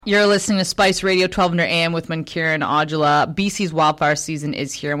You're listening to Spice Radio 1200 AM with Mankira and Aujala. BC's wildfire season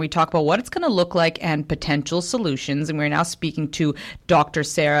is here, and we talk about what it's going to look like and potential solutions. And we're now speaking to Dr.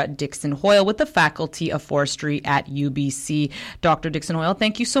 Sarah Dickson-Hoyle with the Faculty of Forestry at UBC. Dr. Dickson-Hoyle,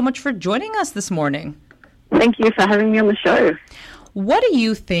 thank you so much for joining us this morning. Thank you for having me on the show. What do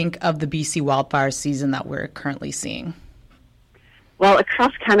you think of the BC wildfire season that we're currently seeing? Well,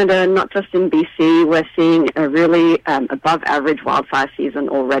 across Canada, not just in BC, we're seeing a really above-average wildfire season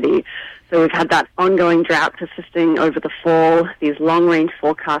already. So we've had that ongoing drought persisting over the fall, these long-range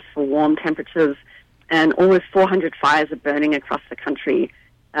forecasts for warm temperatures, and almost 400 fires are burning across the country.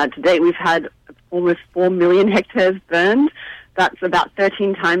 To date, we've had almost 4 million hectares burned. That's about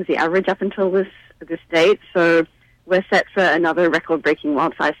 13 times the average up until this date. So we're set for another record-breaking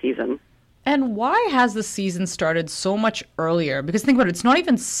wildfire season. And why has the season started so much earlier? Because think about it, it's not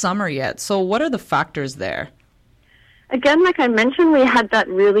even summer yet. So what are the factors there? Again, like I mentioned, we had that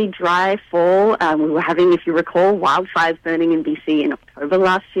really dry fall. We were having, if you recall, wildfires burning in BC in October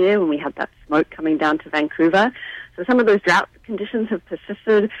last year when we had that smoke coming down to Vancouver. So some of those drought conditions have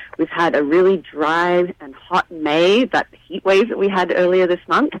persisted. We've had a really dry and hot May, that heat wave that we had earlier this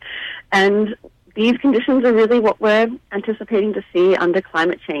month. And these conditions are really what we're anticipating to see under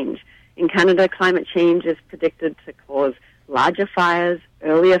climate change. In Canada, climate change is predicted to cause larger fires,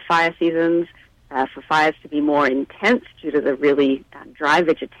 earlier fire seasons, for fires to be more intense due to the really dry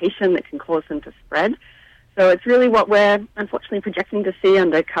vegetation that can cause them to spread. So it's really what we're unfortunately projecting to see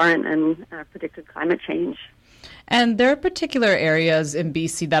under current and predicted climate change. And there are particular areas in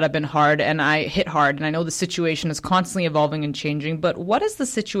BC that have been hit hard, and I know the situation is constantly evolving and changing, but what is the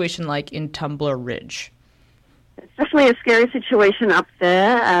situation like in Tumbler Ridge? It's definitely a scary situation up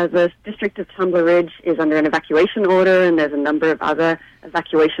there. The district of Tumbler Ridge is under an evacuation order, and there's a number of other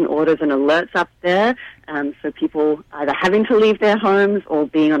evacuation orders and alerts up there. So people either having to leave their homes or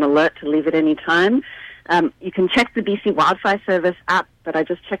being on alert to leave at any time. You can check the BC Wildfire Service app, but I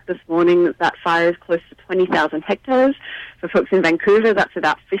just checked this morning that fire is close to 20,000 hectares. For folks in Vancouver, that's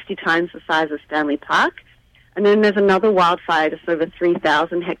about 50 times the size of Stanley Park. And then there's another wildfire just over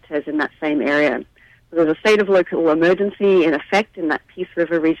 3,000 hectares in that same area. There's a state of local emergency in effect in that Peace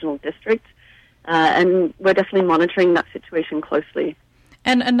River Regional District, and we're definitely monitoring that situation closely.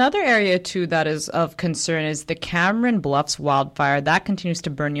 And another area, too, that is of concern is the Cameron Bluffs wildfire. That continues to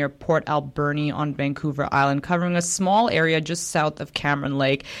burn near Port Alberni on Vancouver Island, covering a small area just south of Cameron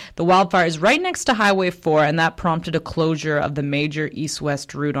Lake. The wildfire is right next to Highway 4, and that prompted a closure of the major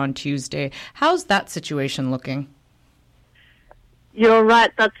east-west route on Tuesday. How's that situation looking? You're right.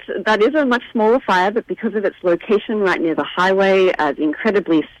 That is a much smaller fire, but because of its location right near the highway, the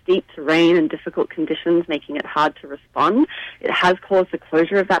incredibly steep terrain and difficult conditions making it hard to respond, it has caused the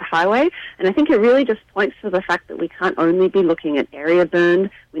closure of that highway. And I think it really just points to the fact that we can't only be looking at area burned.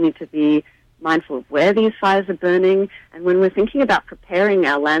 We need to be mindful of where these fires are burning. And when we're thinking about preparing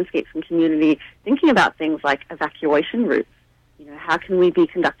our landscapes and community, thinking about things like evacuation routes. How can we be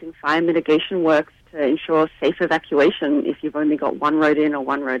conducting fire mitigation works to ensure safe evacuation if you've only got one road in or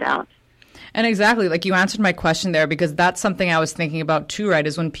one road out? And exactly, like you answered my question there, because that's something I was thinking about too, right,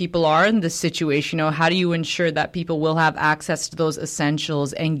 is when people are in this situation, how do you ensure that people will have access to those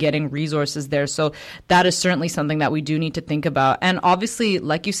essentials and getting resources there? So that is certainly something that we do need to think about. And obviously,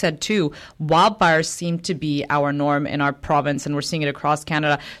 like you said too, wildfires seem to be our norm in our province, and we're seeing it across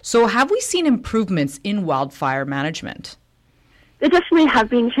Canada. So have we seen improvements in wildfire management? There definitely have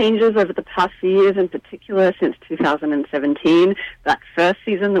been changes over the past few years, in particular since 2017, that first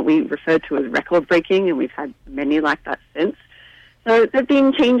season that we referred to as record-breaking, and we've had many like that since. So there have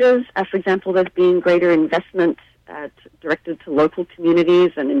been changes. For example, there's been greater investment directed to local communities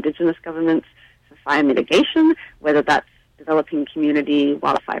and Indigenous governments for fire mitigation, whether that's developing community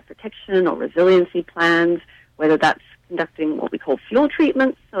wildfire protection or resiliency plans, whether that's conducting what we call fuel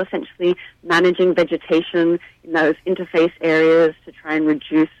treatments, so essentially managing vegetation in those interface areas to try and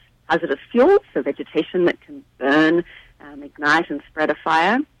reduce hazardous fuels, so vegetation that can burn, ignite and spread a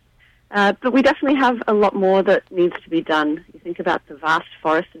fire. But we definitely have a lot more that needs to be done. You think about the vast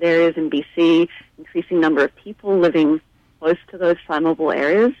forested areas in BC, increasing number of people living close to those flammable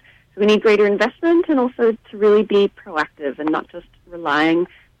areas. So we need greater investment and also to really be proactive and not just relying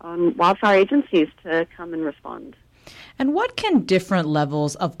on wildfire agencies to come and respond. And what can different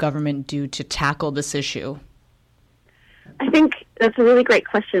levels of government do to tackle this issue? I think that's a really great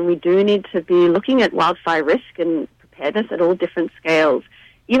question. We do need to be looking at wildfire risk and preparedness at all different scales.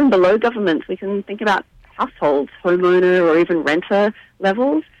 Even below governments, we can think about households, homeowner or even renter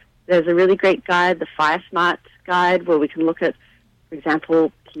levels. There's a really great guide, the Fire Smart guide, where we can look at, for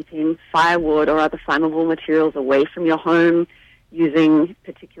example, keeping firewood or other flammable materials away from your home, using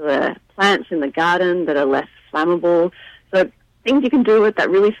particular plants in the garden that are less flammable. So things you can do at that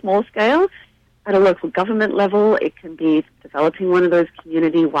really small scale. At a local government level, it can be developing one of those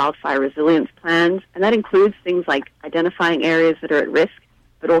community wildfire resilience plans, and that includes things like identifying areas that are at risk,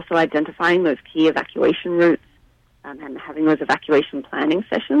 but also identifying those key evacuation routes and having those evacuation planning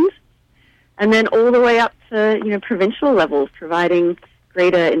sessions. And then all the way up to, provincial levels, providing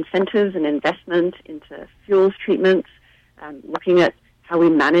greater incentives and investment into fuels treatments, looking at how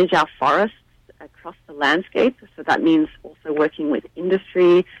we manage our forests across the landscape. So that means also working with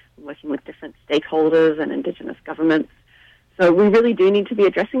industry, working with different stakeholders and Indigenous governments. So we really do need to be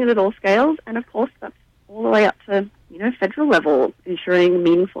addressing it at all scales. And of course, that's all the way up to, federal level, ensuring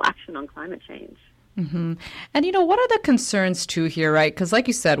meaningful action on climate change. Mm-hmm. And, what are the concerns too here, right? Because like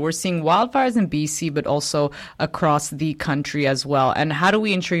you said, we're seeing wildfires in BC, but also across the country as well. And how do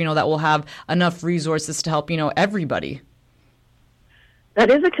we ensure, that we'll have enough resources to help, everybody? That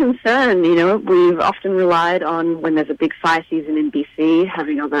is a concern. We've often relied on, when there's a big fire season in BC,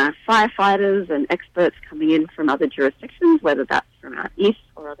 having other firefighters and experts coming in from other jurisdictions, whether that's from our east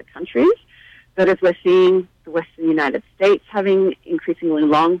or other countries. But as we're seeing the Western United States having increasingly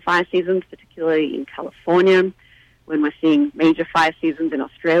long fire seasons, particularly in California, when we're seeing major fire seasons in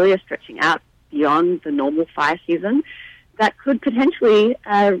Australia stretching out beyond the normal fire season, that could potentially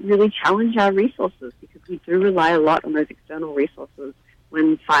really challenge our resources, because we do rely a lot on those external resources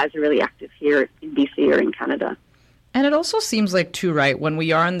when fires are really active here in BC or in Canada. And it also seems like, too, right, when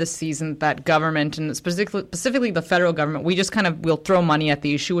we are in this season, that government, and specifically the federal government, we just will throw money at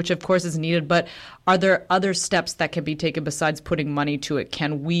the issue, which of course is needed. But are there other steps that can be taken besides putting money to it?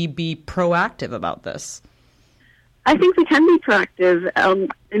 Can we be proactive about this? I think we can be proactive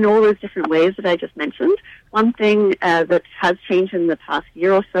in all those different ways that I just mentioned. One thing that has changed in the past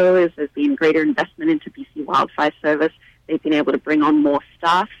year or so is there's been greater investment into BC Wildfire Service. They've been able to bring on more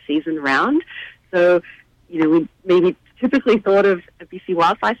staff season round. So, we maybe typically thought of a BC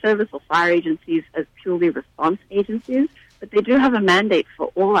Wildfire Service or fire agencies as purely response agencies, but they do have a mandate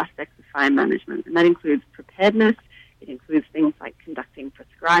for all aspects of fire management, and that includes preparedness. It includes things like conducting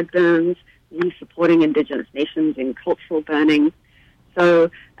prescribed burns, really supporting Indigenous nations in cultural burning.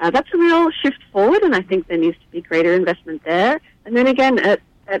 So that's a real shift forward, and I think there needs to be greater investment there. And then again, at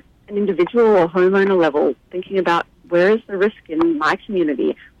an individual or homeowner level, thinking about where is the risk in my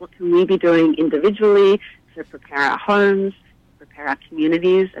community? What can we be doing individually to prepare our homes, prepare our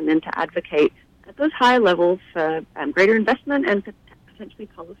communities, and then to advocate at those higher levels for greater investment and potentially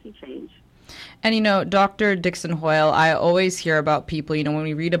policy change. And, Dr. Dickson-Hoyle, I always hear about people, when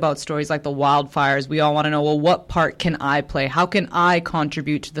we read about stories like the wildfires, we all want to know, well, what part can I play? How can I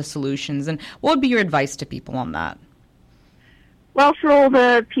contribute to the solutions? And what would be your advice to people on that? Well, for all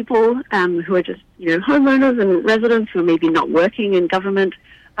the people who are just, homeowners and residents who are maybe not working in government,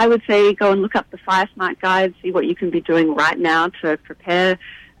 I would say go and look up the Fire Smart Guide, see what you can be doing right now to prepare,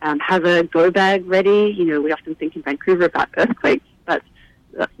 have a go bag ready. We often think in Vancouver about earthquakes, but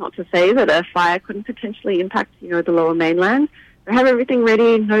that's not to say that a fire couldn't potentially impact, the lower mainland. So have everything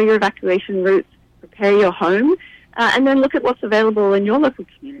ready, know your evacuation routes, prepare your home, and then look at what's available in your local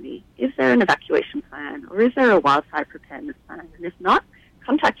community. Is there an evacuation plan, or is there a wildfire preparedness plan? And if not,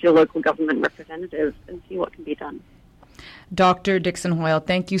 contact your local government representatives and see what can be done. Dr. Dickson-Hoyle,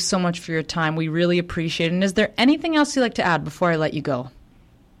 thank you so much for your time. We really appreciate it. And is there anything else you'd like to add before I let you go?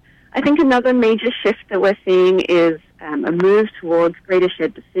 I think another major shift that we're seeing is a move towards greater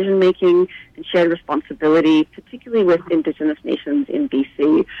shared decision-making and shared responsibility, particularly with Indigenous nations in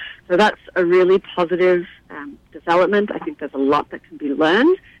BC. So that's a really positive development. I think there's a lot that can be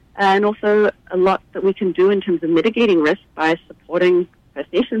learned, and also a lot that we can do in terms of mitigating risk by supporting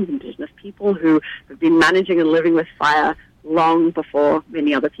First Nations, Indigenous people who have been managing and living with fire long before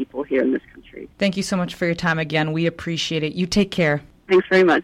many other people here in this country. Thank you so much for your time again. We appreciate it. You take care. Thanks very much.